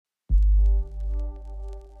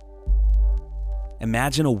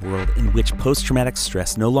Imagine a world in which post-traumatic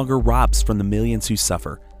stress no longer robs from the millions who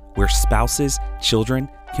suffer, where spouses, children,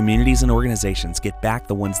 communities, and organizations get back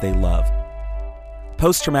the ones they love.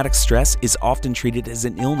 Post-traumatic stress is often treated as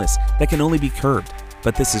an illness that can only be curbed,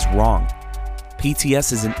 but this is wrong.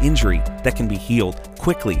 PTS is an injury that can be healed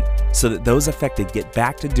quickly so that those affected get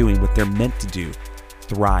back to doing what they're meant to do,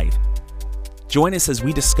 thrive. Join us as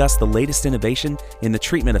we discuss the latest innovation in the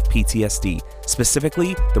treatment of PTSD,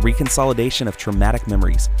 specifically the reconsolidation of traumatic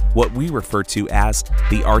memories, what we refer to as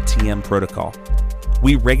the RTM protocol.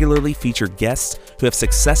 We regularly feature guests who have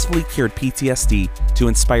successfully cured PTSD to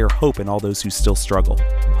inspire hope in all those who still struggle,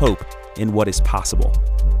 hope in what is possible.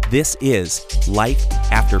 This is Life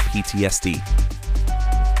After PTSD.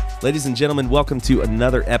 Ladies and gentlemen, welcome to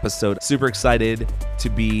another episode. Super excited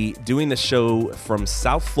to be doing the show from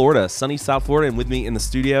South Florida, sunny South Florida, and with me in the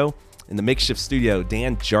studio, in the makeshift studio,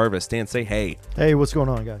 Dan Jarvis. Dan, say hey. Hey, what's going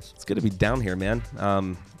on, guys? It's good to be down here, man.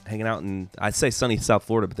 Hanging out in, I'd say sunny South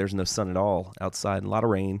Florida, but there's no sun at all outside. A lot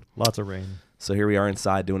of rain. Lots of rain. So here we are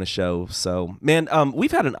inside doing a show. So, man,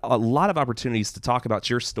 we've had a lot of opportunities to talk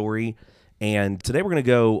about your story. And today we're going to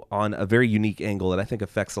go on a very unique angle that I think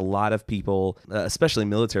affects a lot of people, especially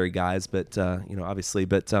military guys, but, obviously.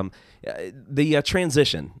 But the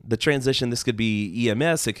transition, this could be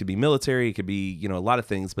EMS, it could be military, it could be, a lot of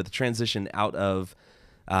things, but the transition out of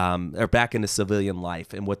or back into civilian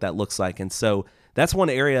life and what that looks like. And so that's one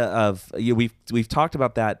area of, we've talked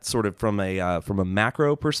about that sort of from a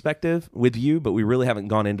macro perspective with you, but we really haven't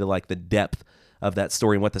gone into like the depth of that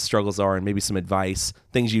story and what the struggles are and maybe some advice,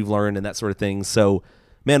 things you've learned and that sort of thing. So,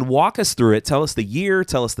 man, walk us through it. Tell us the year,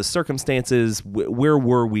 tell us the circumstances. Where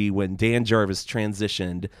were we when Dan Jarvis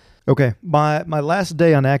transitioned? Okay. My last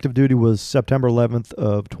day on active duty was September 11th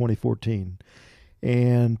of 2014.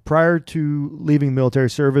 And prior to leaving military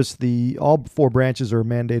service, all four branches are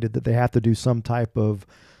mandated that they have to do some type of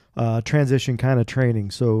transition kind of training.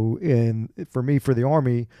 So for the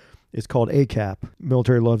Army, it's called ACAP.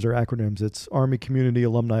 Military loves their acronyms. It's Army Community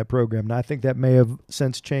Alumni Program. And I think that may have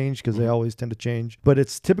since changed because they always tend to change. But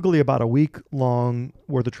it's typically about a week long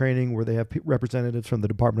worth of training where they have representatives from the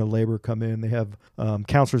Department of Labor come in. They have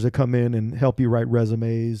counselors that come in and help you write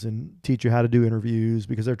resumes and teach you how to do interviews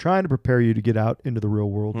because they're trying to prepare you to get out into the real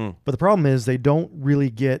world. But the problem is they don't really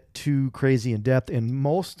get too crazy in depth. And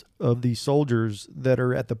most of these soldiers that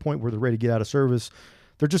are at the point where they're ready to get out of service,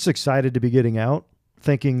 they're just excited to be getting out,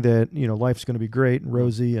 thinking that, life's going to be great and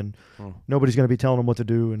rosy and nobody's going to be telling them what to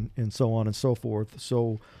do and so on and so forth.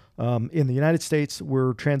 So in the United States,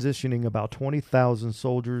 we're transitioning about 20,000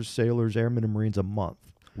 soldiers, sailors, airmen, and Marines a month.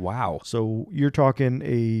 Wow. So you're talking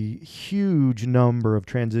a huge number of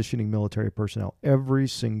transitioning military personnel every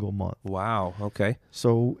single month. Wow. Okay.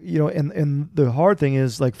 So, and the hard thing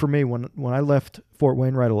is, like for me, when I left Fort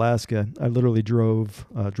Wainwright, Alaska, I literally drove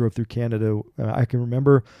through Canada. I can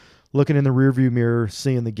remember looking in the rearview mirror,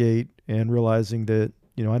 seeing the gate, and realizing that,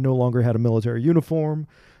 I no longer had a military uniform,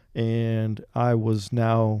 and I was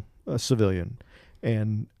now a civilian.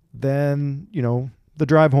 And then, the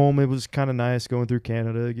drive home, it was kind of nice going through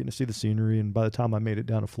Canada, getting to see the scenery. And by the time I made it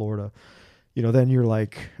down to Florida, then you're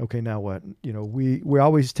like, okay, now what? We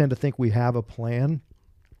always tend to think we have a plan.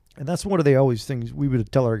 And that's one of the always things we would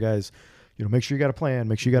tell our guys, make sure you got a plan,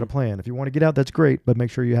 make sure you got a plan. If you want to get out, that's great, but make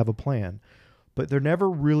sure you have a plan. But they're never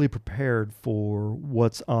really prepared for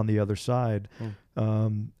what's on the other side.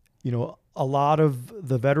 A lot of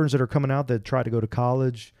the veterans that are coming out that try to go to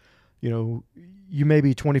college, you may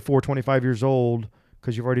be 24, 25 years old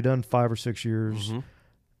because you've already done 5 or 6 years,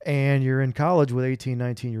 and you're in college with 18,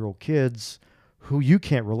 19-year-old kids who you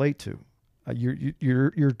can't relate to.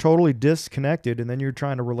 You're totally disconnected, and then you're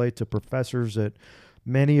trying to relate to professors that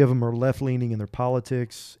many of them are left-leaning in their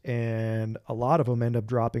politics, and a lot of them end up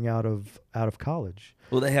dropping out of college.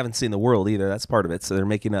 Well, they haven't seen the world either. That's part of it. So they're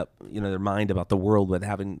making up, their mind about the world with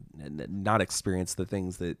having not experienced the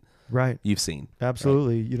things that you've seen.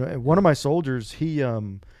 Absolutely. Right? One of my soldiers, he's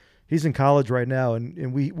in college right now,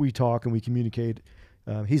 and we talk and we communicate.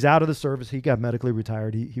 He's out of the service. He got medically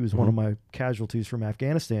retired. He was one of my casualties from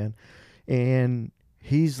Afghanistan, and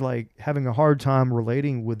he's like having a hard time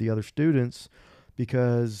relating with the other students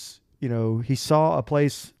because, he saw a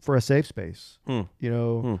place for a safe space,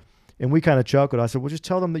 and we kind of chuckled. I said, well, just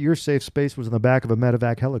tell them that your safe space was in the back of a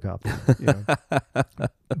medevac helicopter.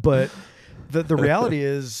 But the reality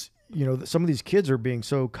is, some of these kids are being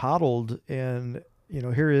so coddled, and,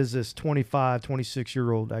 here is this 25,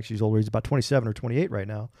 26-year-old, actually he's older, he's about 27 or 28 right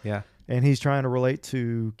now. Yeah. And he's trying to relate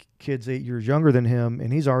to kids 8 years younger than him,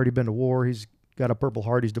 and he's already been to war. He's got a Purple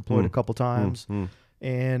Heart. He's deployed a couple times.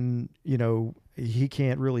 And, he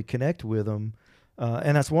can't really connect with them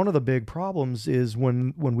And that's one of the big problems is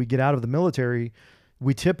when we get out of the military,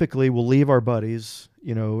 we typically will leave our buddies,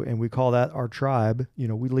 and we call that our tribe.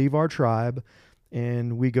 We leave our tribe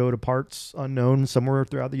and we go to parts unknown somewhere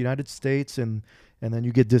throughout the United States, and then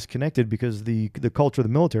you get disconnected because the culture of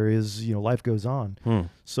the military is, life goes on.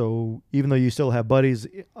 So even though you still have buddies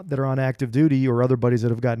that are on active duty or other buddies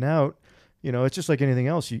that have gotten out, it's just like anything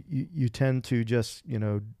else. You tend to just,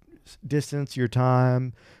 distance your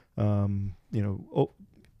time. You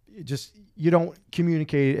don't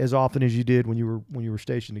communicate as often as you did when you were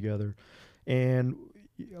stationed together. And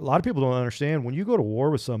a lot of people don't understand when you go to war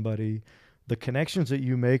with somebody, the connections that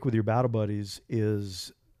you make with your battle buddies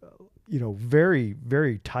is, very,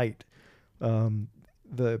 very tight.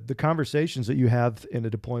 The conversations that you have in a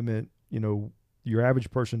deployment, your average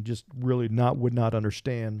person just really would not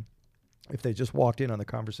understand if they just walked in on the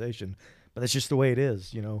conversation. But that's just the way it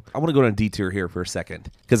is, I want to go on a detour here for a second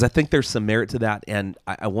because I think there's some merit to that, and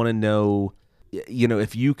I want to know,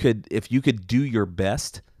 if you could do your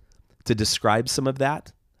best to describe some of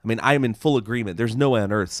that. I mean, I am in full agreement. There's no way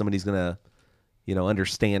on earth somebody's gonna,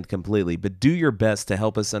 understand completely, but do your best to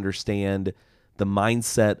help us understand the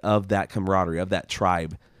mindset of that camaraderie, of that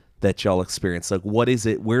tribe that y'all experience. Like, what is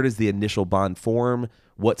it? Where does the initial bond form?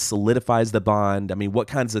 What solidifies the bond? I mean, what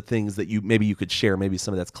kinds of things that you could share? Maybe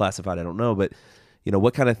some of that's classified, I don't know, but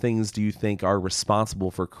what kind of things do you think are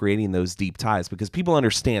responsible for creating those deep ties? Because people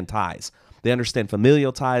understand ties. They understand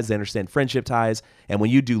familial ties, they understand friendship ties, and when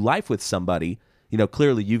you do life with somebody,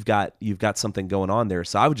 clearly you've got something going on there.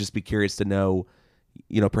 So I would just be curious to know,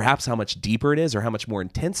 perhaps how much deeper it is or how much more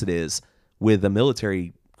intense it is with a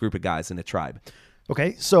military group of guys in a tribe.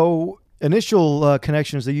 Okay, so initial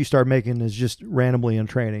connections that you start making is just randomly in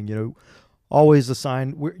training. You always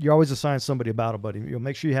assign somebody a battle buddy.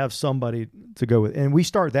 Make sure you have somebody to go with, and we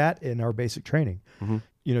start that in our basic training.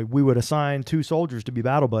 Mm-hmm. We would assign 2 soldiers to be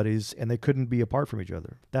battle buddies, and they couldn't be apart from each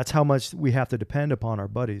other. That's how much we have to depend upon our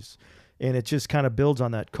buddies, and it just kind of builds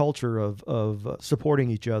on that culture of supporting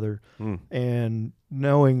each other and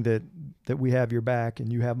knowing that we have your back,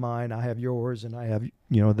 and you have mine, I have yours, and I have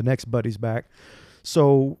the next buddy's back.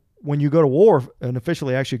 So when you go to war and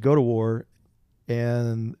officially actually go to war,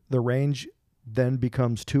 and the range then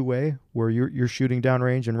becomes 2-way, where you're shooting down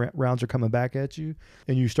range and rounds are coming back at you,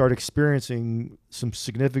 and you start experiencing some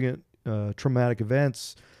significant traumatic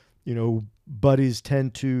events, buddies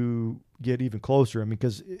tend to get even closer. I mean,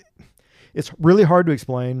 because it's really hard to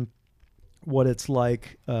explain what it's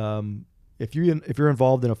like if you're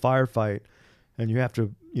involved in a firefight and you have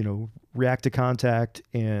to react to contact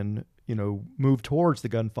and move towards the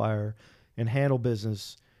gunfire and handle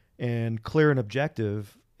business and clear an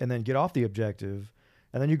objective and then get off the objective.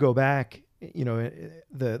 And then you go back,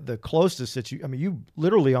 the closest that you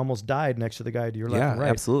literally almost died next to the guy to your left and right.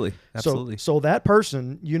 Absolutely. Absolutely. So that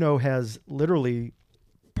person, has literally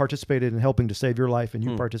participated in helping to save your life, and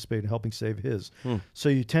you participate in helping save his. So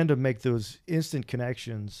you tend to make those instant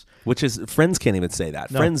connections. Which is, friends can't even say that.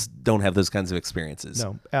 No. Friends don't have those kinds of experiences.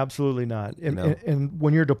 No, absolutely not. And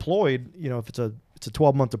when you're deployed, if it's a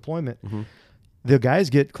 12-month deployment, the guys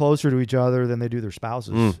get closer to each other than they do their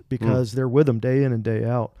spouses because they're with them day in and day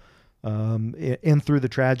out, in through the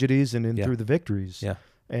tragedies and through the victories. Yeah.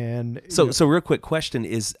 And so real quick question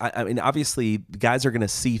is, I mean, obviously guys are going to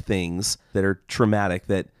see things that are traumatic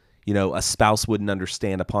that, a spouse wouldn't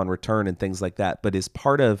understand upon return and things like that. But as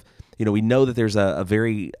part of, we know that there's a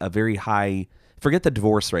very high, forget the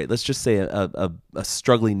divorce rate, let's just say a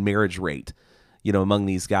struggling marriage rate, among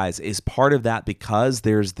these guys. Is part of that because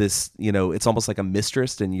there's this, it's almost like a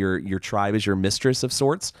mistress, and your tribe is your mistress of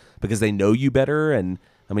sorts because they know you better? And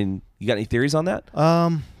I mean, you got any theories on that?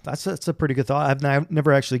 That's a pretty good thought. I've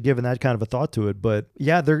never actually given that kind of a thought to it, but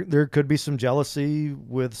yeah, there could be some jealousy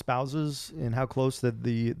with spouses and how close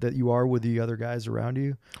that you are with the other guys around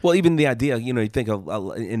you. Well, even the idea, you think of,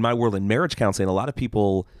 in my world in marriage counseling, a lot of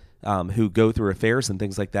people who go through affairs and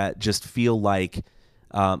things like that just feel like,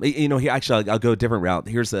 actually, I'll go a different route.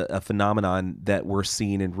 Here's a phenomenon that we're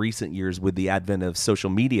seeing in recent years with the advent of social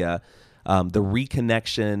media. The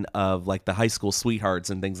reconnection of like the high school sweethearts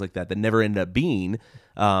and things like that never ended up being,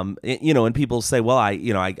 and people say, well,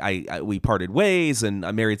 we parted ways and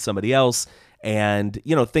I married somebody else, and,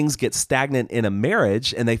 things get stagnant in a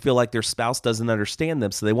marriage and they feel like their spouse doesn't understand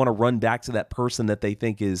them. So they want to run back to that person that they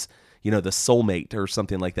think is, the soulmate or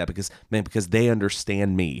something like that because they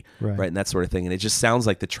understand me. Right. And that sort of thing. And it just sounds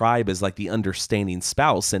like the tribe is like the understanding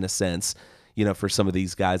spouse in a sense, for some of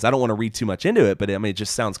these guys. I don't want to read too much into it, but I mean, it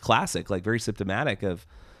just sounds classic, like very symptomatic of,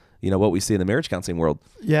 what we see in the marriage counseling world.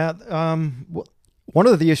 Yeah. One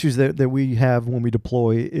of the issues that we have when we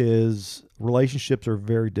deploy is relationships are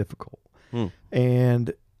very difficult.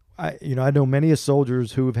 And I know many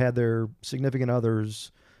soldiers who have had their significant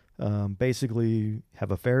others basically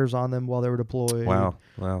have affairs on them while they were deployed. Wow.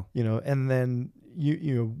 And then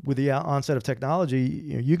with the onset of technology,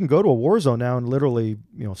 you can go to a war zone now and literally,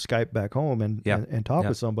 Skype back home and talk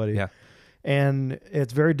with somebody. Yeah. And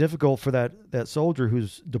it's very difficult for that soldier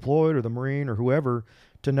who's deployed or the Marine or whoever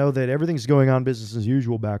to know that everything's going on business as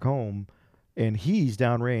usual back home, and he's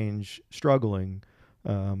downrange struggling.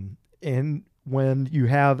 And when you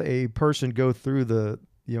have a person go through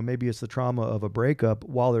maybe it's the trauma of a breakup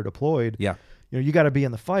while they're deployed. Yeah. You got to be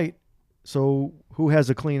in the fight. So who has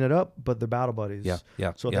to clean it up but the battle buddies?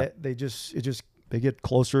 Yeah. So they get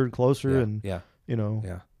closer and closer, and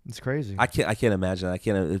it's crazy. I can't imagine. I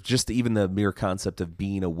can't just even the mere concept of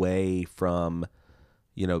being away from,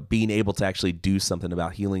 being able to actually do something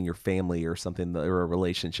about healing your family or something, or a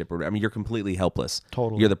relationship, or you're completely helpless.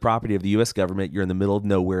 Totally. You're the property of the U.S. government. You're in the middle of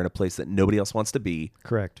nowhere in a place that nobody else wants to be.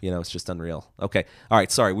 Correct. It's just unreal. Okay. All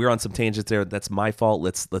right. Sorry, we were on some tangents there. That's my fault.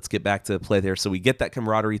 Let's get back to play there. So we get that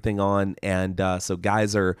camaraderie thing on, and so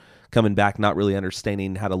guys are coming back, not really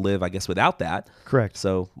understanding how to live, I guess, without that. Correct.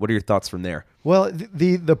 So what are your thoughts from there? Well,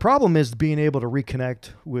 the problem is being able to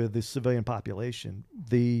reconnect with the civilian population.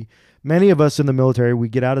 Many of us in the military, we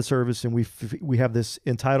get out of service and we have this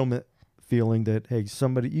entitlement feeling that, hey,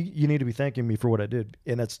 somebody, you need to be thanking me for what I did.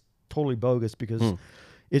 And that's totally bogus, because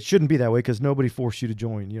it shouldn't be that way, because nobody forced you to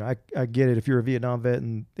join. I get it if you're a Vietnam vet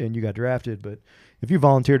and you got drafted, but if you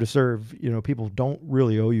volunteer to serve, people don't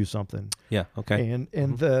really owe you something. Yeah. Okay.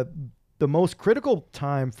 And the most critical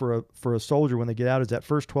time for a soldier when they get out is that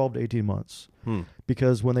first 12 to 18 months.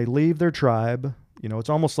 Because when they leave their tribe, it's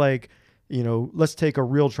almost like, let's take a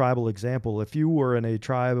real tribal example. If you were in a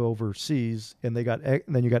tribe overseas and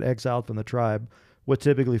then you got exiled from the tribe, what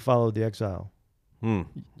typically followed the exile? You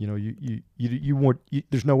weren't.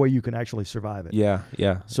 There's no way you can actually survive it.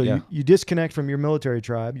 Yeah. So you disconnect from your military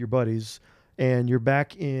tribe, your buddies, and you're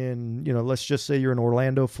back in. Let's just say you're in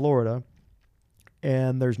Orlando, Florida,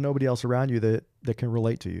 and there's nobody else around you that can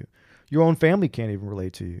relate to you. Your own family can't even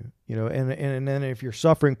relate to you. And then if you're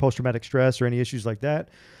suffering post-traumatic stress or any issues like that,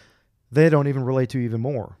 they don't even relate to you even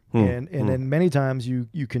more. And then many times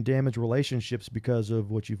you can damage relationships because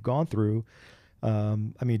of what you've gone through.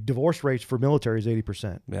 Divorce rates for military is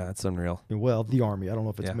 80%. Yeah, that's unreal. Well, the Army. I don't know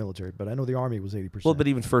if it's military, but I know the Army was 80%. Well, but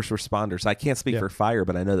even first responders. I can't speak for fire,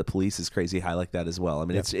 but I know that police is crazy high like that as well.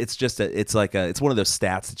 It's one of those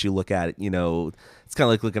stats that you look at. It's kind of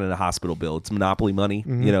like looking at a hospital bill. It's monopoly money.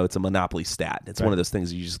 It's a monopoly stat. It's one of those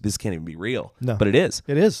things this can't even be real. No, but it is.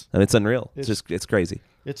 It is, and it's unreal. It's crazy.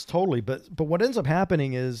 It's totally. But what ends up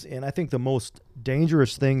happening is, and I think the most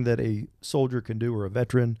dangerous thing that a soldier can do, or a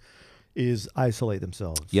veteran, is isolate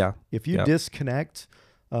themselves. Yeah. If you disconnect,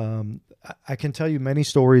 I can tell you many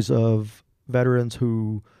stories of veterans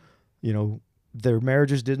who, their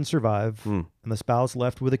marriages didn't survive, and the spouse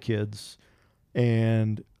left with the kids,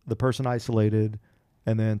 and the person isolated,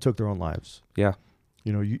 and then took their own lives. Yeah.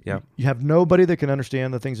 You have nobody that can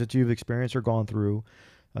understand the things that you've experienced or gone through.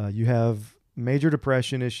 You have major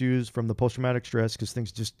depression issues from the post-traumatic stress, because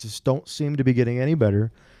things just don't seem to be getting any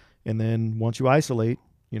better. And then once you isolate,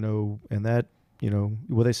 and that,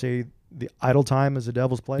 what they say, the idle time is the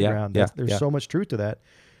devil's playground. There's so much truth to that.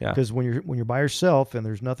 Because when you're by yourself and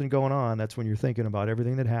there's nothing going on, that's when you're thinking about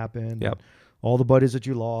everything that happened, and all the buddies that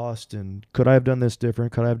you lost, and could I have done this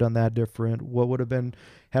different? Could I have done that different? What would have been,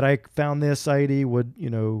 had I found this ID?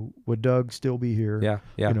 Would Doug still be here?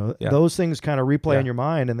 Those things kind of replay in your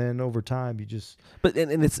mind, and then over time you just. But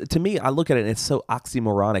and it's, to me, I look at it and it's so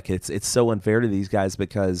oxymoronic. It's so unfair to these guys,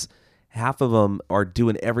 because half of them are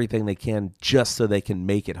doing everything they can just so they can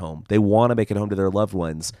make it home. They want to make it home to their loved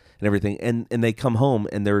ones and everything, and they come home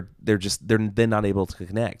and they're not able to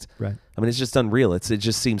connect. Right. It's just unreal. It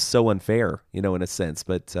just seems so unfair, in a sense.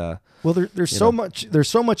 But there's so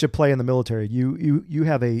much at play in the military. You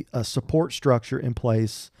have a support structure in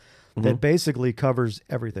place that basically covers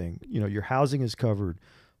everything. Your housing is covered.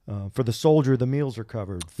 For the soldier, the meals are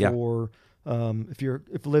covered. For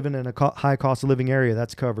if living in a high cost of living area,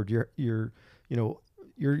 that's covered. Your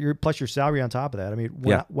plus your salary on top of that.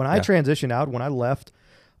 When I transitioned out, when I left,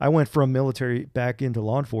 I went from military back into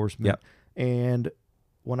law enforcement, and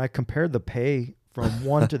when I compared the pay from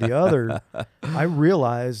one to the other, I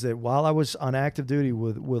realized that while I was on active duty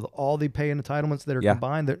with all the pay and entitlements that are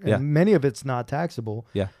combined, and many of it's not taxable,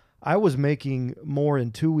 I was making more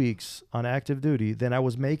in 2 weeks on active duty than I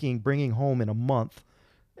was making bringing home in a month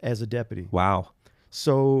as a deputy. Wow.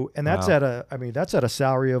 So, and that's at a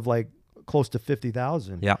salary of like close to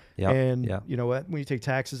 50,000. Yeah. Yeah. And yeah. you know what? When you take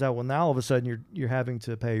taxes out, well, now all of a sudden you're having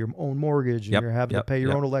to pay your own mortgage and you're having to pay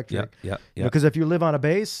your own electric. Yeah. Because if you live on a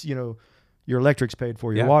base, you know, your electric's paid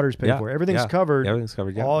for, your water's paid for, everything's covered. Everything's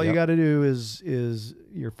covered. Yeah. All you got to do is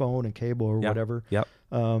your phone and cable or whatever. Yep.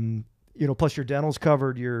 You know, plus your dental's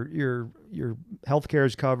covered, your healthcare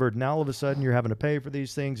is covered. Now all of a sudden you're having to pay for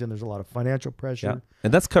these things, and there's a lot of financial pressure. Yeah.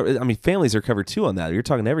 And that's covered. I mean, families are covered too on that. You're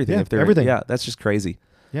talking everything. Yeah, If they're, everything. Yeah, that's just crazy.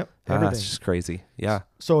 Yep, everything. That's just crazy. Yeah.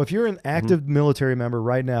 So if you're an active military member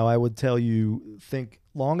right now, I would tell you, think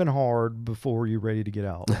long and hard before you're ready to get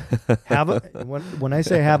out. When I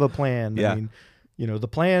say have a plan, I mean, you know, the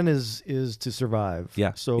plan is to survive.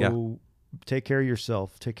 Yeah. So take care of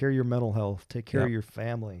yourself, take care of your mental health, take care of your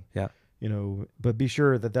family. Yeah. You know, but be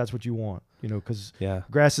sure that that's what you want, you know, because Yeah.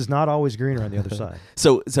 grass is not always greener on the other side.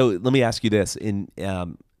 So let me ask you this: in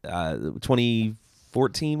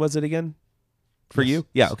 2014, was it again for you?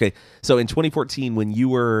 Yeah. Okay. So in 2014, when you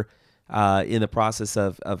were in the process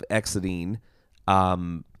of exiting,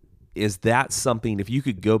 is that something? If you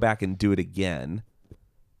could go back and do it again,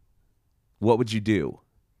 what would you do?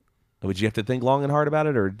 Would you have to think long and hard about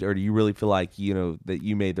it, or do you really feel like, you know, that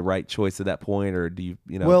you made the right choice at that point, or do you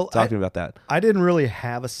know? Well, talk to me about that. I didn't really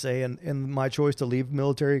have a say in my choice to leave the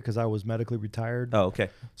military because I was medically retired. Oh, okay.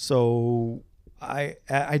 So I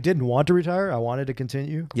didn't want to retire. I wanted to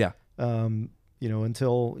continue. Yeah. You know,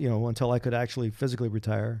 until I could actually physically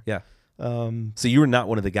retire. Yeah. So you were not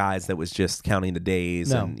one of the guys that was just counting the days.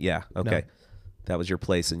 No. And okay. No. That was your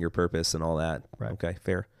place and your purpose and all that. Right. Okay.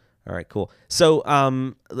 Fair. All right, cool. So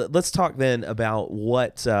let's talk then about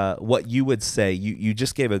what you would say. You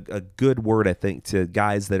just gave a good word, I think, to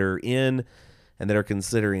guys that are in and that are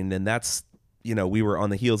considering, and that's, you know, we were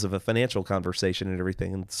on the heels of a financial conversation and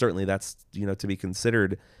everything, and certainly that's, you know, to be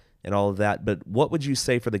considered and all of that. But what would you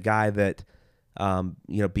say for the guy that, you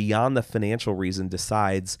know, beyond the financial reason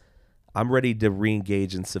decides, I'm ready to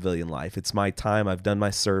re-engage in civilian life. It's my time. I've done my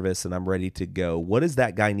service and I'm ready to go. What does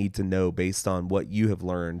that guy need to know based on what you have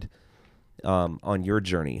learned on your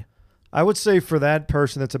journey? I would say for that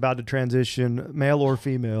person that's about to transition, male or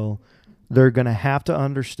female, they're going to have to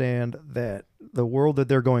understand that the world that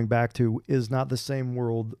they're going back to is not the same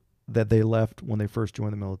world that they left when they first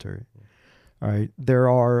joined the military. All right. There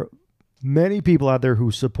are many people out there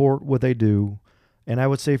who support what they do. And I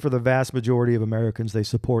would say for the vast majority of Americans, they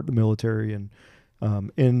support the military and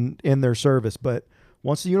in their service. But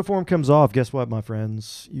once the uniform comes off, guess what, my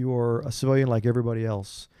friends? You are a civilian like everybody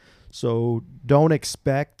else. So don't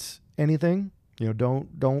expect anything. You know,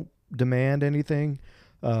 don't demand anything.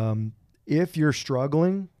 If you're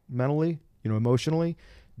struggling mentally, you know, emotionally,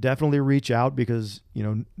 definitely reach out, because, you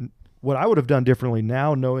know, what I would have done differently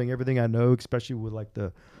now, knowing everything I know, especially with like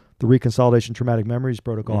the reconsolidation traumatic memories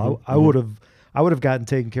protocol, I would have gotten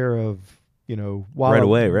taken care of, you know, right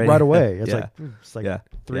away. It's like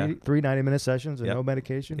three 90-minute sessions and no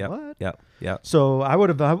medication. What? Yeah. So I would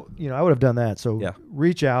have done that. So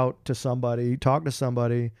reach out to somebody, talk to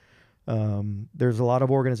somebody. There's a lot of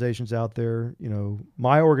organizations out there. You know,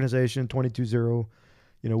 my organization 220,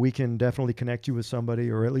 you know, we can definitely connect you with somebody,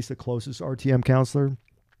 or at least the closest RTM counselor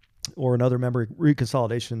or another member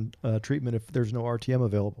reconsolidation treatment if there's no RTM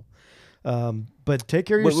available. But take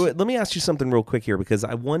care of yourself. Let me ask you something real quick here, because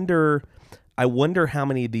I wonder how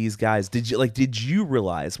many of these guys did you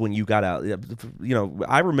realize when you got out? You know,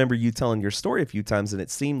 I remember you telling your story a few times, and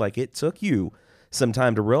it seemed like it took you some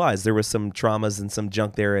time to realize there was some traumas and some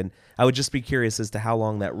junk there. And I would just be curious as to how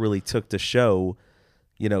long that really took to show,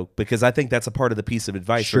 you know, because I think that's a part of the piece of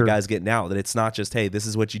advice for guys getting out, that it's not just, hey, this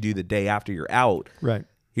is what you do the day after you're out. Right.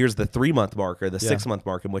 Here's the 3-month mark or the 6-month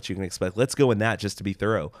mark and what you can expect. Let's go in that just to be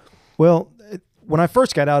thorough. Well, when I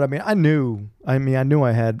first got out, I knew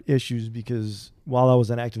I had issues, because while I was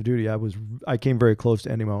on active duty, I came very close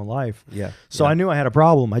to ending my own life. Yeah. So I knew I had a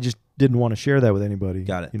problem. I just didn't want to share that with anybody.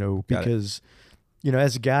 Got it. You know, because, you know,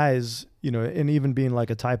 as guys, you know, and even being like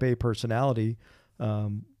a type A personality,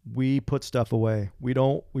 we put stuff away. We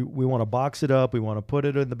want to box it up. We want to put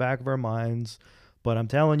it in the back of our minds. But I'm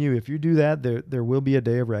telling you, if you do that, there will be a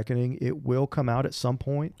day of reckoning. It will come out at some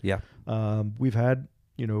point. Yeah. We've had,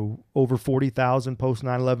 you know, over 40,000 post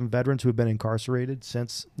 9/11 veterans who have been incarcerated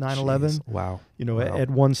since 9/11. Wow. You know,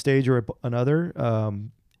 at one stage or another.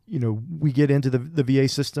 You know, we get into the VA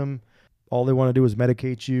system. All they want to do is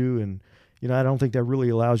medicate you, and you know, I don't think that really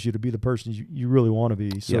allows you to be the person you really want to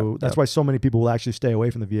be. So that's why so many people will actually stay away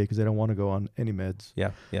from the VA, because they don't want to go on any meds.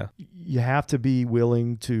 Yeah. You have to be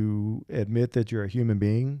willing to admit that you're a human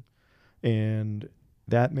being, and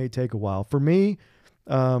that may take a while. For me,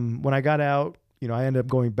 when I got out, you know, I ended up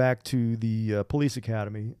going back to the police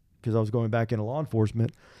academy, because I was going back into law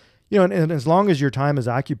enforcement. and as long as your time is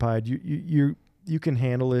occupied, you can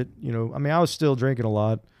handle it. I mean, I was still drinking a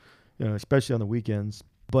lot, especially on the weekends.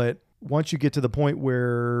 But once you get to the point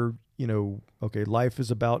where, okay, life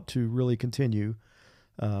is about to really continue,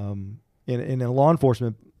 in a law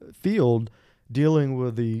enforcement field, dealing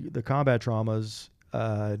with the combat traumas,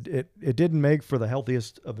 it didn't make for the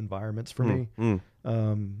healthiest of environments for me.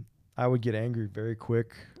 I would get angry very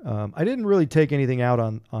quick. I didn't really take anything out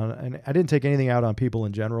and I didn't take anything out on people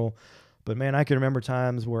in general, but man, I can remember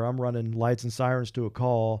times where I'm running lights and sirens to a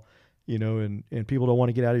call, and people don't want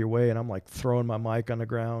to get out of your way, and I'm like throwing my mic on the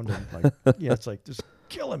ground, and like, it's like just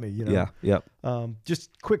killing me, Yeah. Yep.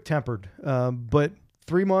 Just quick tempered. But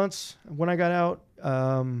 3 months when I got out,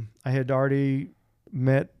 I had already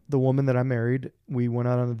met the woman that I married. We went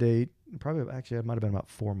out on a date. Actually, it might have been about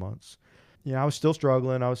 4 months. I was still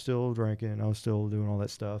struggling. I was still drinking. I was still doing all that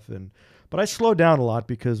stuff. But I slowed down a lot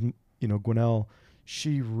because, Gwinnell,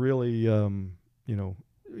 she really,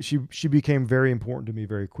 she became very important to me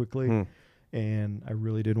very quickly. And I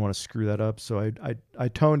really didn't want to screw that up. So I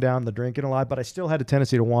toned down the drinking a lot, but I still had a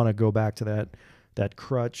tendency to want to go back to that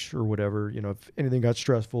crutch or whatever. If anything got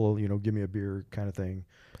stressful, give me a beer kind of thing.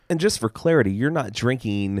 And just for clarity, you're not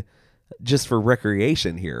drinking just for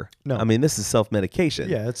recreation here. No. I mean, this is self-medication.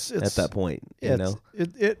 Yeah, it's at that point,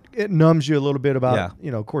 it numbs you a little bit about,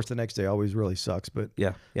 of course the next day always really sucks, but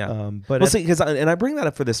yeah. But see, and I bring that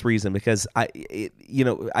up for this reason, because I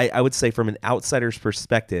would say from an outsider's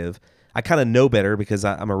perspective, I kind of know better because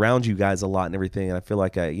I'm around you guys a lot and everything. And I feel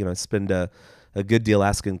like I spend a good deal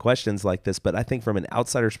asking questions like this, but I think from an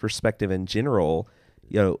outsider's perspective in general,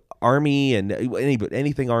 Army and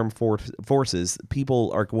anything armed forces,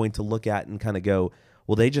 people are going to look at and kind of go,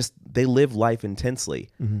 well, they live life intensely.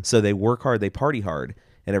 So they work hard, they party hard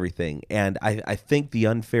and everything. And I think the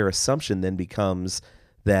unfair assumption then becomes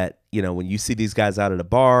that, when you see these guys out at a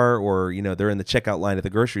bar or, they're in the checkout line at the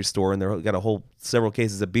grocery store and they've got several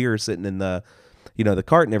cases of beer sitting in the, the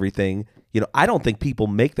cart and everything, I don't think people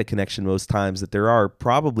make the connection most times that there are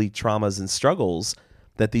probably traumas and struggles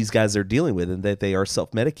that these guys are dealing with and that they are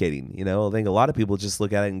self-medicating. I think a lot of people just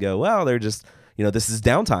look at it and go, well, they're just, this is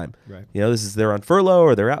downtime. Right. They're on furlough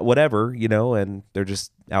or they're out, whatever, and they're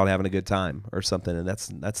just out having a good time or something. And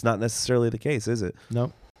that's not necessarily the case, is it?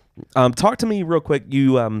 No. Talk to me real quick.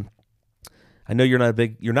 You, I know you're not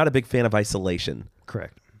a big fan of isolation.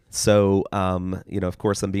 Correct. So, of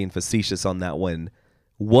course I'm being facetious on that one.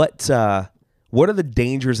 What are the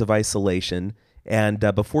dangers of isolation? And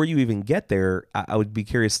before you even get there, I would be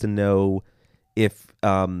curious to know if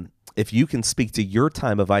you can speak to your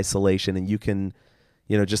time of isolation and you can,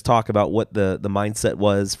 just talk about what the mindset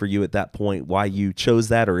was for you at that point, why you chose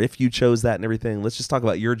that, or if you chose that and everything. Let's just talk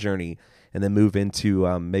about your journey and then move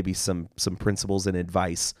into maybe some principles and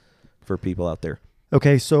advice for people out there.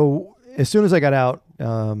 Okay, so as soon as I got out,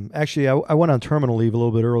 actually I went on terminal leave a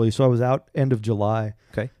little bit early, so I was out end of July.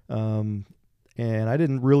 Okay. And I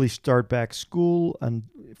didn't really start back school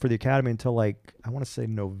for the academy until I want to say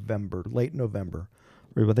late November.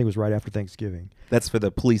 I think it was right after Thanksgiving. That's for the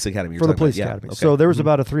police academy. For the police academy. Okay. So there was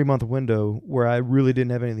about a 3-month window where I really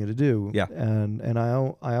didn't have anything to do. Yeah. And I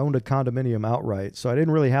owned a condominium outright, so I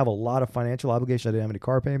didn't really have a lot of financial obligation. I didn't have any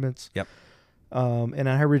car payments. Yep. And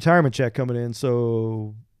I had a retirement check coming in,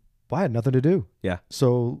 so I had nothing to do. Yeah.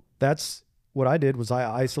 So that's what I did was I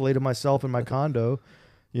isolated myself in my condo,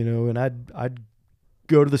 and I'd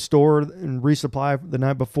go to the store and resupply the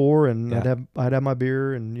night before, and I'd have my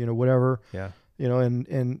beer and whatever. Yeah.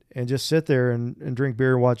 And just sit there and drink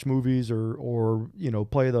beer and watch movies or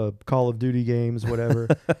play the Call of Duty games, whatever,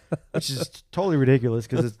 which is totally ridiculous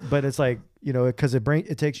but it's like, because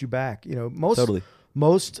it takes you back.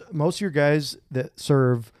 Most of your guys that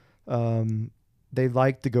serve, they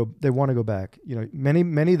like to go. They want to go back.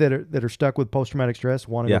 Many that are stuck with post-traumatic stress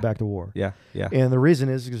want to go back to war. Yeah, yeah. And the reason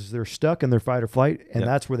is because they're stuck in their fight or flight, and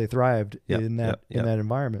that's where they thrived in that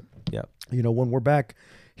environment. Yeah. When we're back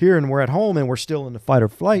here and we're at home and we're still in the fight or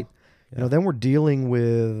flight, then we're dealing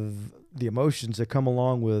with the emotions that come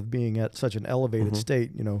along with being at such an elevated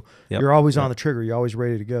state. You're always on the trigger. You're always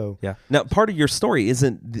ready to go. Yeah. Now, part of your story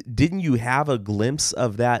didn't you have a glimpse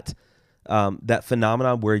of that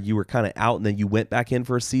phenomenon where you were kind of out and then you went back in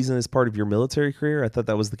for a season as part of your military career? I thought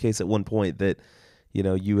that was the case at one point that,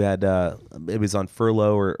 you had, it was on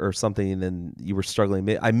furlough or something, and then you were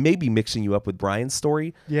struggling. I may be mixing you up with Brian's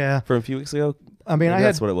story from a few weeks ago. I mean,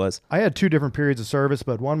 that's what it was. I had 2 different periods of service,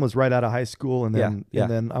 but one was right out of high school, and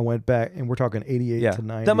then I went back, and we're talking 88 to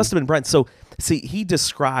 90. That must have been Brian. So, see, he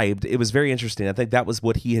described, it was very interesting. I think that was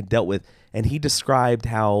what he had dealt with, and he described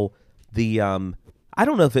how the, I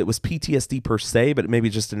don't know if it was PTSD per se, but maybe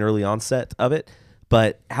just an early onset of it,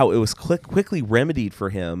 but how it was quickly remedied for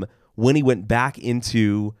him when he went back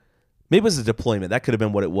into, maybe it was a deployment. That could have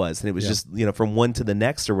been what it was. And it was just, from one to the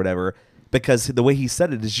next or whatever, because the way he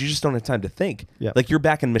said it is you just don't have time to think. Yeah. Like you're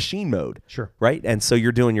back in machine mode. Sure. Right. And so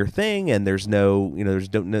you're doing your thing, and there's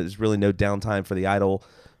there's really no downtime for the idle,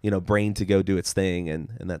 brain to go do its thing and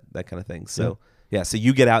that kind of thing. So so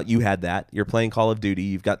you get out, you had that, you're playing Call of Duty,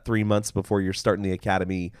 you've got 3 months before you're starting the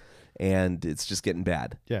academy, and it's just getting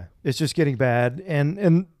bad. Yeah. It's just getting bad.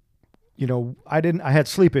 And I had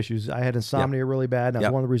sleep issues. I had insomnia really bad, and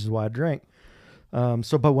that's one of the reasons why I drank.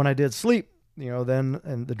 But when I did sleep, then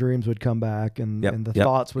and the dreams would come back, and the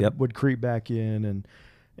thoughts would creep back in,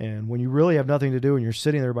 and when you really have nothing to do and you're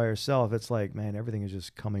sitting there by yourself, it's like, man, everything is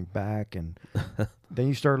just coming back, and then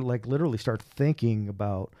you start literally start thinking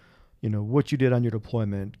about what you did on your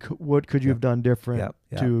deployment. What could you have done different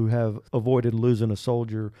to have avoided losing a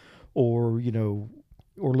soldier, or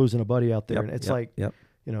losing a buddy out there? And it's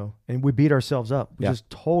and we beat ourselves up. We just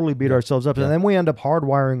totally beat ourselves up. And then we end up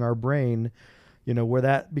hardwiring our brain, where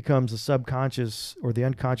that becomes the subconscious or the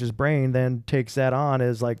unconscious brain then takes that on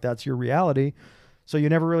as like, that's your reality. So you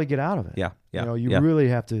never really get out of it. You really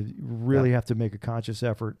have to make a conscious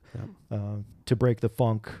effort to break the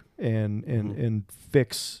funk and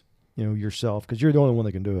fix yourself, because you're the only one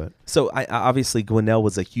that can do it. So obviously Gwinnell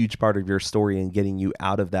was a huge part of your story in getting you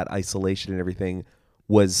out of that isolation and everything.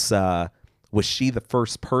 Was she the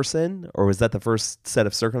first person, or was that the first set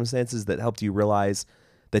of circumstances that helped you realize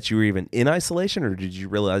that you were even in isolation, or did you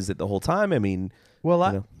realize it the whole time? I mean,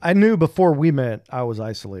 well, I knew before we met I was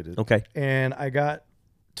isolated. Okay. And I got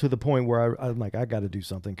to the point where I'm like, I got to do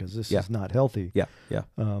something, because this is not healthy.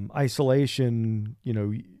 Isolation,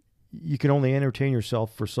 you can only entertain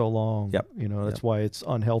yourself for so long. That's why it's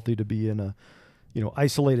unhealthy to be in a,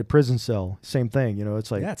 isolated prison cell. Same thing.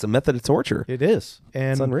 It's like, it's a method of torture. It is.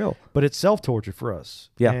 And it's unreal. But it's self-torture for us.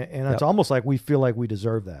 And it's almost like we feel like we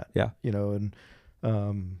deserve that.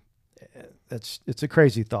 It's a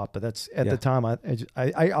crazy thought, but that's at the time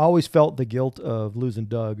I always felt the guilt of losing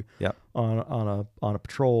Doug on a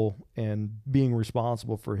patrol and being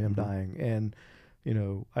responsible for him dying. And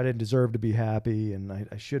I didn't deserve to be happy, and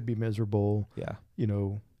I should be miserable.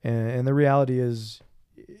 And the reality is,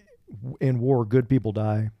 in war, good people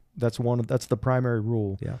die. That's the primary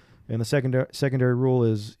rule. And the secondary rule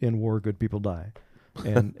is, in war, good people die.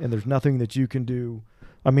 And there's nothing that you can do.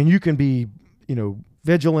 I mean, you can be,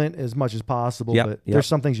 vigilant as much as possible, but there's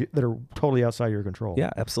some things that are totally outside your control. Yeah,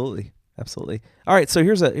 absolutely. Absolutely. All right. So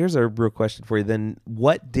here's a real question for you then.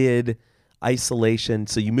 What did isolation,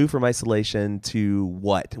 so you moved from isolation to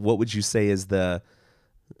what would you say is the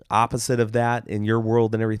opposite of that in your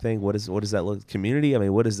world and everything? What does that look, community? I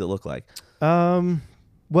mean, what does it look like?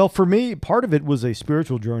 Well, for me, part of it was a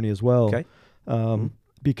spiritual journey as well. Okay.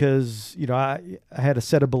 Because, I had a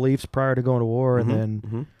set of beliefs prior to going to war,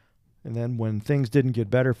 and then when things didn't get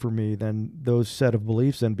better for me, then those set of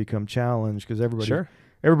beliefs then become challenged, because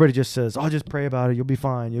everybody just says, "Oh, just pray about it. You'll be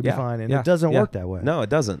fine. You'll be fine." And it doesn't work that way. No, it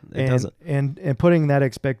doesn't. It doesn't. And putting that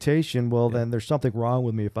expectation, then there's something wrong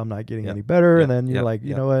with me if I'm not getting any better. And then you're like,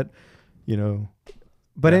 you know what,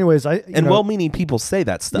 But anyways, well-meaning people say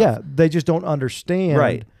that stuff. Yeah, they just don't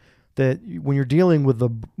understand that when you're dealing with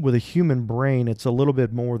a human brain, it's a little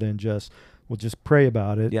bit more than just pray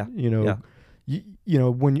about it.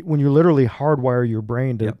 When you literally hardwire your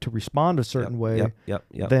brain to respond a certain way,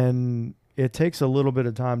 then it takes a little bit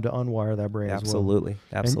of time to unwire that brain as well.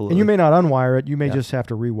 Absolutely. And you may not unwire it. You may just have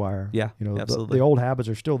to rewire. Absolutely. The old habits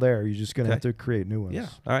are still there. You're just going to have to create new ones. Yeah.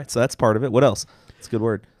 All right. So that's part of it. What else? It's a good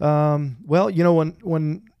word. Well,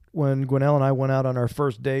 when Gwinnell and I went out on our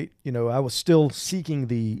first date, I was still seeking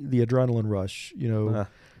the adrenaline rush.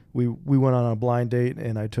 We went on a blind date,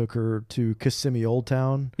 and I took her to Kissimmee Old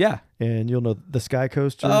Town. Yeah. And you'll know the Sky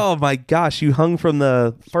Coaster. Oh my gosh, you hung from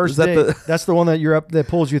the first date. That's the one that you're up, that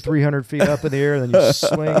pulls you 300 feet up in the air, and then you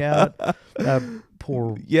swing out.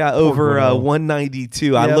 Poor over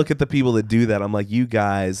 192. I look at the people that do that. I'm like, you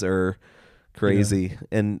guys are crazy.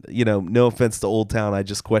 And no offense to Old Town, I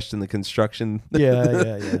just question the construction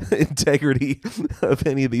integrity of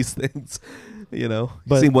any of these things.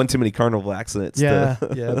 But seen one too many carnival accidents.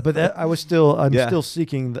 But I was still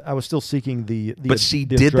seeking the. But she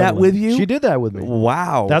did that with you? She did that with me.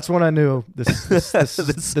 Wow. That's when I knew this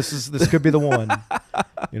could be the one.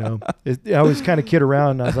 I was kind of kid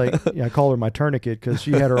around, and I was like, I call her my tourniquet, because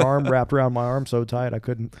she had her arm wrapped around my arm so tight I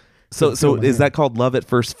couldn't. So is that called love at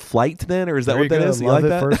first flight then, or is that what that is? Love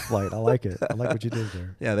at first flight. I like it. I like what you did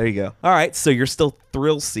there. Yeah, there you go. All right, so you're still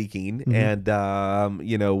thrill seeking, and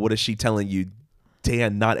what is she telling you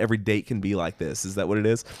Dan, not every date can be like this. Is that what it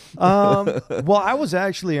is? Well, I was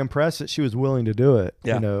actually impressed that she was willing to do it.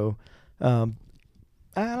 Yeah. You know, I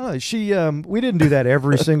don't know. She we didn't do that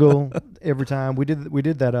every time. We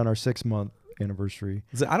did that on our 6-month anniversary.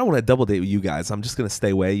 I don't want to double date with you guys. I'm just gonna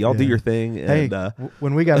stay away. Y'all do your thing. And, hey,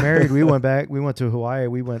 when we got married, we went back. We went to Hawaii.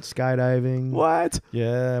 We went skydiving. What?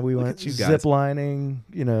 Yeah, we went zip lining.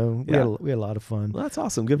 You know, we had a lot of fun. Well, that's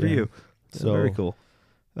awesome. Good for you. So very cool.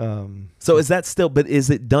 So is that still? But is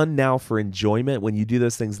it done now for enjoyment? When you do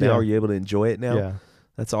those things now, are you able to enjoy it now? Yeah.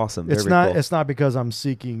 That's awesome. It's very not. cool. It's not because I'm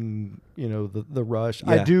seeking, you know, the rush.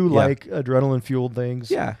 Yeah, I do like adrenaline fueled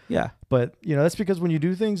things. Yeah, yeah. But you know, that's because when you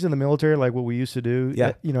do things in the military, like what we used to do,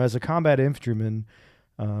 you know, as a combat infantryman,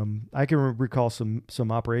 I can recall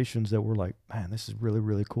some operations that were like, man, this is really,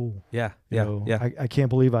 really cool. Yeah, You know, I can't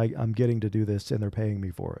believe I'm getting to do this and they're paying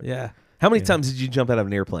me for it. Yeah. How many times did you jump out of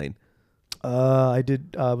an airplane? I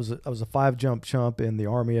did. I was a 5-jump chump in the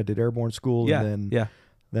Army. I did airborne school, and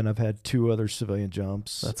then I've had 2 other civilian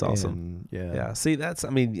jumps. That's awesome. And, yeah. See, I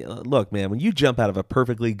mean, look, man, when you jump out of a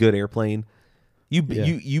perfectly good airplane, you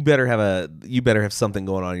better have something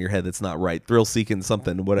going on in your head that's not right. Thrill seeking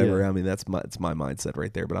something, whatever. I mean, it's my mindset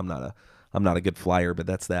right there. But I'm not a good flyer, but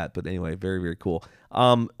that's that. But anyway, very, very cool.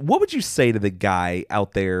 What would you say to the guy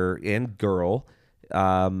out there and girl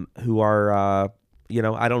who are you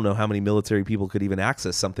know, I don't know how many military people could even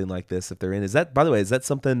access something like this if they're in. Is that, by the way, is that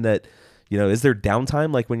something that, you know, is there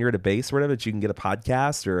downtime like when you're at a base or whatever that you can get a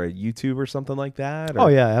podcast or a YouTube or something like that? Or? Oh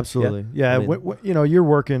yeah, absolutely. Yeah, I mean, you know, you're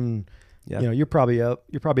working. Yeah. You know, you're probably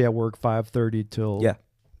at work 5:30 till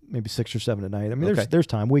maybe 6 or 7 at night. I mean, there's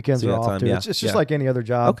time. Weekends are off too. It's just like any other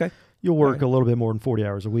job. Okay. You'll work a little bit more than 40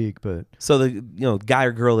 hours a week, but so the guy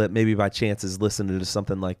or girl that maybe by chance is listening to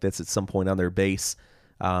something like this at some point on their base.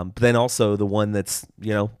 But then also the one that's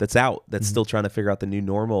that's out, that's still trying to figure out the new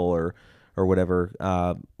normal or whatever.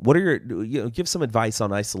 What are your give some advice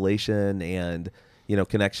on isolation and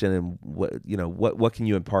connection and what can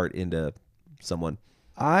you impart into someone?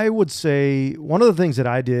 I would say one of the things that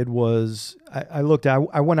I did was I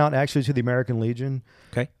went out actually to the American Legion.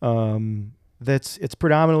 Okay. It's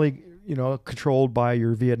predominantly controlled by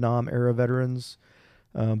your Vietnam era veterans,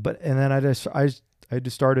 and then I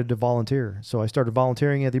just started to volunteer. So I started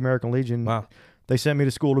volunteering at the American Legion. Wow. They sent me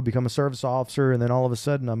to school to become a service officer, and then all of a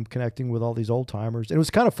sudden I'm connecting with all these old timers. It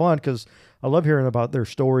was kind of fun because I love hearing about their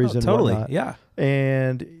stories and totally, whatnot. yeah.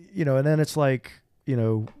 And and then it's like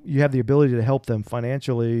you have the ability to help them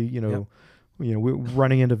financially. We're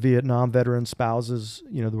running into Vietnam veteran spouses,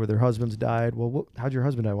 where their husbands died. Well, how'd your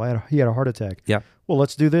husband die? Well, he had a heart attack. Yeah. Well,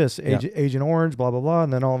 let's do this. Agent Orange, blah, blah, blah.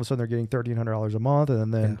 And then all of a sudden they're getting $1,300 a month.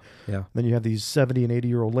 And then you have these 70 and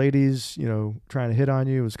 80-year-old ladies, trying to hit on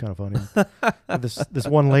you. It was kind of funny. this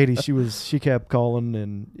one lady, she kept calling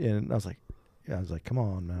and I was like, come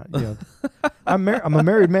on, man. I'm a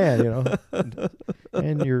married man,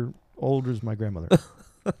 and you're older as my grandmother.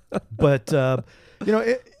 But,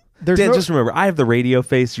 Dan, just remember, I have the radio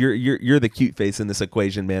face. You're the cute face in this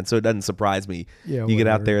equation, man. So it doesn't surprise me. Yeah, you get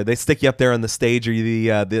out there, they stick you up there on the stage. Are you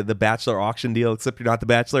the Bachelor auction deal? Except you're not the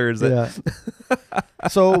Bachelor. Is it? Yeah.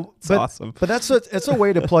 So it's awesome. But it's a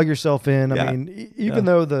way to plug yourself in. I mean, even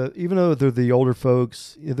though they're the older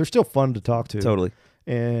folks, they're still fun to talk to. Totally.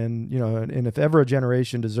 And and if ever a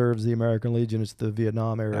generation deserves the American Legion, it's the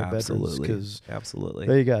Vietnam era veterans, because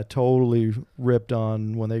they got totally ripped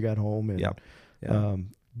on when they got home. And,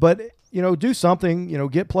 but do something.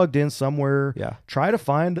 Get plugged in somewhere. Yeah. Try to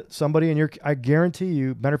find somebody in your. I guarantee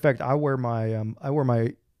you. Matter of fact, I wear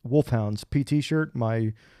my Wolfhounds PT shirt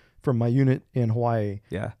from my unit in Hawaii.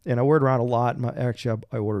 Yeah. And I wear it around a lot. Actually,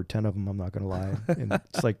 I ordered 10 of them. I'm not gonna lie. And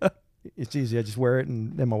it's like. It's easy. I just wear it,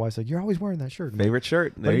 and then my wife's like, "You're always wearing that shirt." Favorite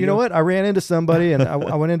shirt. But you know what? I ran into somebody, and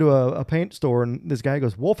I went into a paint store, and this guy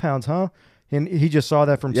goes, "Wolfhounds, huh?" And he just saw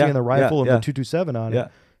that from seeing the rifle and the 227 on it.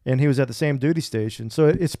 And he was at the same duty station. So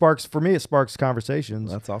it sparks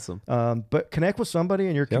conversations. That's awesome. But connect with somebody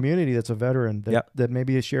in your community that's a veteran that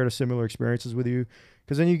maybe has shared a similar experiences with you,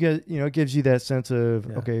 because then you get it gives you that sense of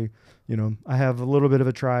okay, I have a little bit of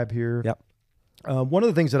a tribe here. Yep. One of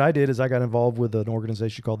the things that I did is I got involved with an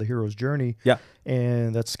organization called the Hero's Journey. Yeah.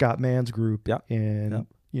 And that's Scott Mann's group. Yeah. And,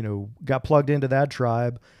 got plugged into that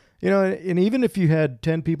tribe. And even if you had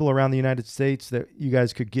 10 people around the United States that you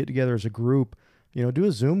guys could get together as a group, do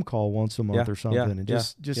a Zoom call once a month or something and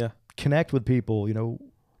just connect with people,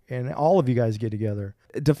 and all of you guys get together.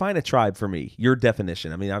 Define a tribe for me, your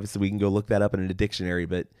definition. I mean, obviously we can go look that up in a dictionary,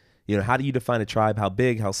 but how do you define a tribe? How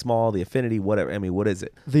big, how small, the affinity, whatever. I mean, what is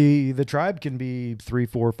it? The tribe can be 3,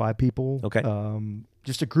 4, 5 people. Okay.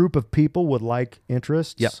 Just a group of people with like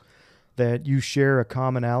interests that you share a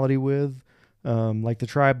commonality with. Like the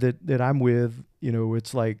tribe that I'm with,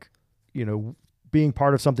 it's like, being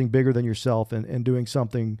part of something bigger than yourself and doing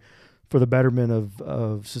something for the betterment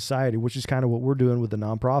of society, which is kind of what we're doing with the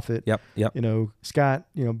nonprofit. Yep. Scott,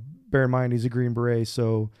 bear in mind he's a Green Beret,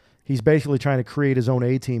 so he's basically trying to create his own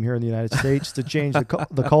A-team here in the United States to change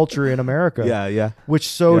the culture in America. Yeah. Which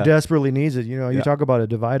so desperately needs it. You talk about a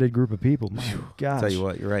divided group of people. My gosh. Tell you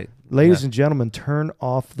what, you're right. Ladies and gentlemen, turn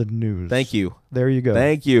off the news. Thank you. There you go.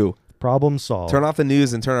 Thank you. Problem solved. Turn off the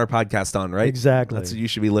news and turn our podcast on, right? Exactly. That's what you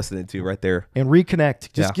should be listening to right there. And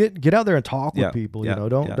reconnect. Just get out there and talk with people.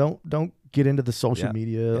 Don't get into the social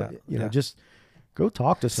media. Just go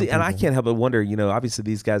talk to some people. And I can't help but wonder, obviously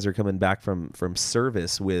these guys are coming back from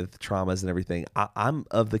service with traumas and everything. I'm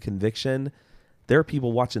of the conviction there are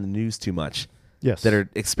people watching the news too much. Yes. That are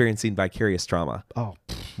experiencing vicarious trauma. Oh.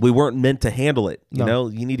 We weren't meant to handle it. No.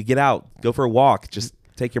 You need to get out, go for a walk, just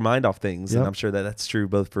take your mind off things. And I'm sure that's true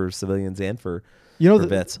both for civilians and for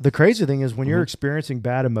vets. The crazy thing is when you're experiencing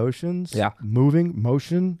bad emotions,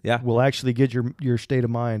 motion will actually get your state of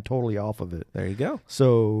mind totally off of it. There you go.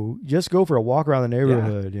 So just go for a walk around the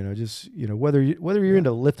neighborhood, whether you're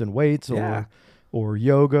into lifting weights or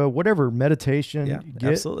yoga, whatever, meditation,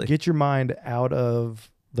 get your mind out of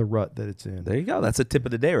the rut that it's in. There you go. That's a tip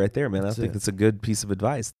of the day right there, man. I think that's a good piece of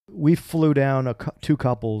advice. We flew down two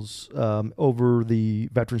couples over the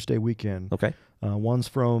Veterans Day weekend. Okay. One's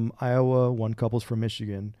from Iowa, one couple's from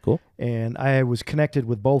Michigan. Cool. And I was connected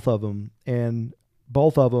with both of them, and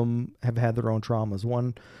both of them have had their own traumas.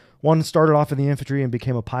 One started off in the infantry and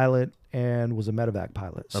became a pilot and was a medevac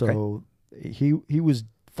pilot. So he was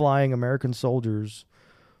flying American soldiers,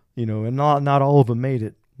 and not all of them made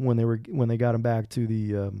it when they got him back to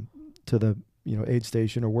the aid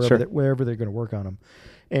station or wherever they're going to work on him.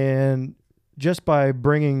 And just by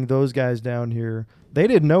bringing those guys down here, they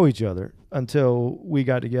didn't know each other until we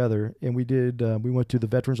got together, and we went to the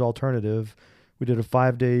Veterans Alternative. We did a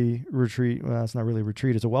 5-day retreat. Well, it's not really a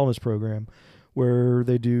retreat. It's a wellness program where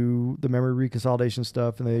they do the memory reconsolidation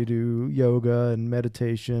stuff, and they do yoga and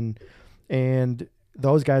meditation. And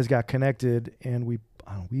those guys got connected, and we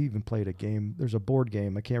even played a game. There's a board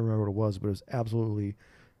game. I can't remember what it was, but it was absolutely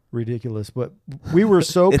ridiculous. But we were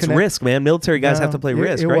so it's Risk, man. Military guys have to play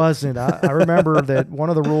Risk, right? It wasn't. I remember that one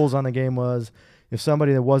of the rules on the game was if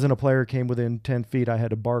somebody that wasn't a player came within 10 feet, I had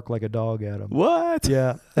to bark like a dog at them. What?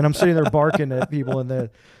 Yeah. And I'm sitting there barking at people. And of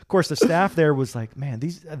course, the staff there was like, man,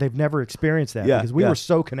 they've never experienced that because we were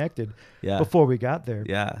so connected before we got there.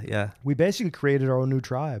 Yeah. We basically created our own new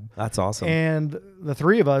tribe. That's awesome. And the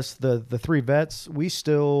three of us, the three vets, we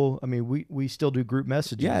still do group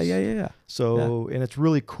messages. Yeah. So, and it's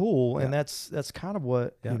really cool. And that's kind of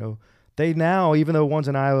what, they now, even though one's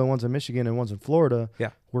in Iowa, one's in Michigan, and one's in Florida,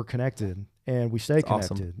 we're connected. And we stay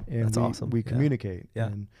connected. Awesome. And that's awesome. We communicate. Yeah.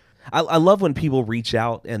 And I love when people reach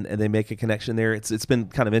out and they make a connection there. It's been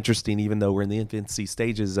kind of interesting, even though we're in the infancy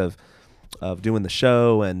stages of doing the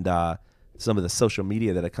show and some of the social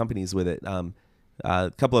media that accompanies with it. A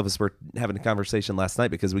couple of us were having a conversation last night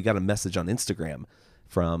because we got a message on Instagram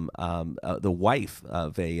from the wife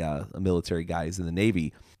of a military guy who's in the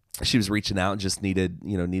Navy. She was reaching out and just needed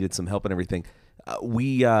some help and everything.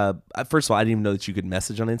 First of all, I didn't even know that you could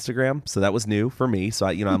message on Instagram, so that was new for me. So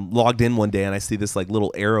I'm logged in one day and I see this like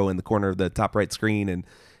little arrow in the corner of the top right screen, and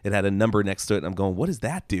it had a number next to it. And I'm going, what does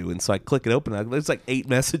that do? And so I click it open. There's like 8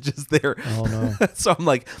 messages there. Oh no! So I'm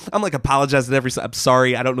like apologizing I'm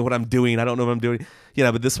sorry. I don't know what I'm doing.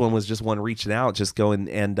 But this one was just one reaching out, just going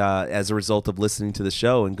and as a result of listening to the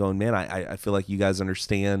show and going, man, I feel like you guys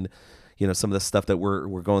understand. Some of the stuff that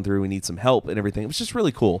we're going through, we need some help and everything. It was just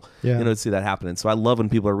really cool, to see that happening. So I love when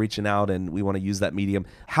people are reaching out and we want to use that medium.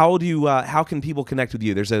 How can people connect with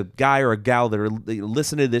you? There's a guy or a gal that are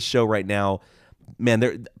listening to this show right now. Man,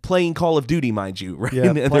 they're playing Call of Duty, mind you, right?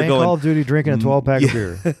 Yeah, playing Call of Duty, drinking a 12-pack of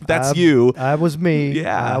beer. That's you. I was me.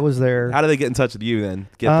 Yeah. I was there. How do they get in touch with you then?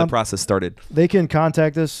 Get the process started. They can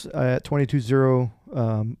contact us at 220 through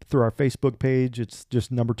our Facebook page. It's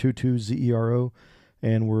just number 22ZERO.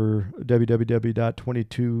 And we're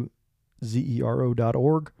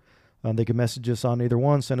www.22zero.org. They can message us on either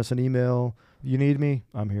one, send us an email. You need me,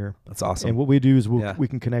 I'm here. That's awesome. And what we do is we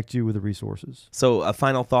can connect you with the resources. So a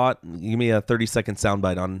final thought, give me a 30-second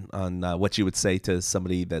soundbite on what you would say to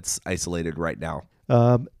somebody that's isolated right now.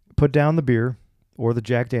 Put down the beer or the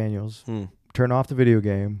Jack Daniels, turn off the video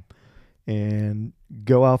game, and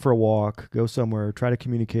go out for a walk, go somewhere, try to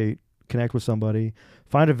communicate, connect with somebody,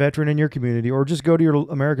 find a veteran in your community, or just go to your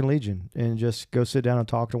American Legion and just go sit down and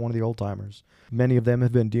talk to one of the old timers. Many of them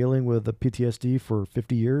have been dealing with the PTSD for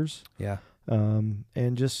 50 years. Yeah. And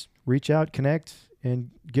just reach out, connect, and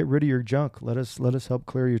get rid of your junk. Let us help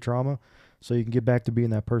clear your trauma so you can get back to being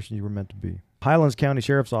that person you were meant to be. Highlands County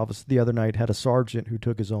Sheriff's Office the other night had a sergeant who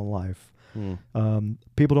took his own life.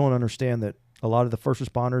 People don't understand that a lot of the first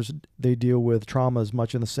responders, they deal with trauma as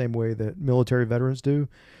much in the same way that military veterans do,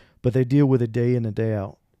 but they deal with it day in and day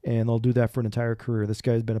out, and they'll do that for an entire career. This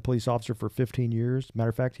guy's been a police officer for 15 years. Matter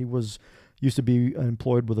of fact, he used to be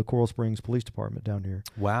employed with the Coral Springs Police Department down here.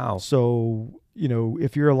 Wow. So,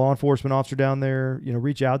 if you're a law enforcement officer down there,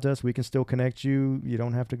 reach out to us. We can still connect you. You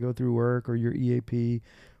don't have to go through work or your EAP.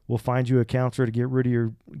 We'll find you a counselor to get rid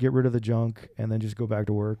of the junk, and then just go back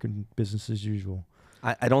to work and business as usual.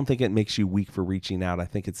 I don't think it makes you weak for reaching out. I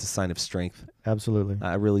think it's a sign of strength. Absolutely.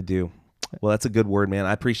 I really do. Well, that's a good word, man.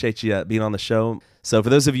 I appreciate you being on the show. So for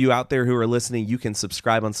those of you out there who are listening, you can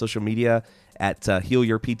subscribe on social media at Heal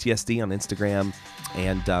Your PTSD on Instagram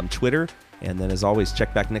and Twitter. And then, as always,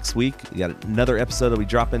 check back next week. We got another episode that'll be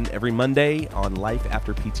dropping every Monday on Life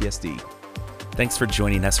After PTSD. Thanks for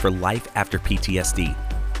joining us for Life After PTSD.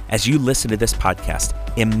 As you listen to this podcast,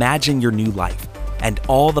 imagine your new life and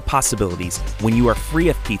all the possibilities when you are free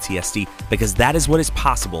of PTSD, because that is what is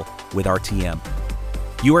possible with RTM.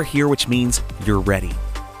 You are here, which means you're ready.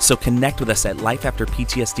 So connect with us at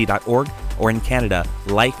lifeafterptsd.org, or in Canada,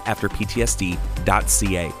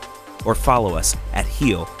 lifeafterptsd.ca, or follow us at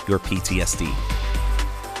Heal Your PTSD.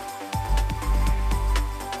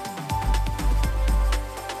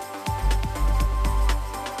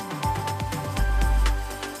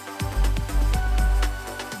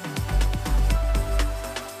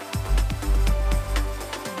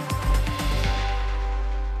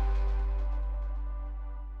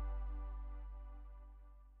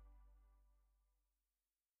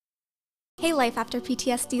 Hey Life After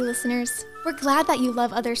PTSD listeners, we're glad that you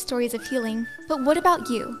love other stories of healing, but what about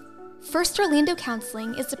you? First Orlando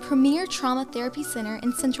Counseling is the premier trauma therapy center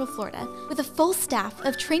in Central Florida with a full staff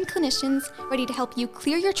of trained clinicians ready to help you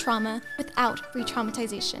clear your trauma without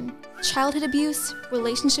re-traumatization. Childhood abuse,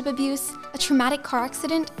 relationship abuse, a traumatic car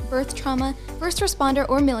accident, birth trauma, first responder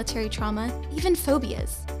or military trauma, even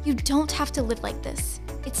phobias. You don't have to live like this.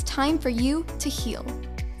 It's time for you to heal.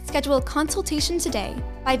 Schedule a consultation today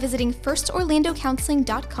by visiting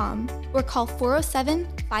firstorlandocounseling.com or call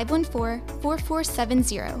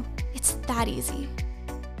 407-514-4470. It's that easy.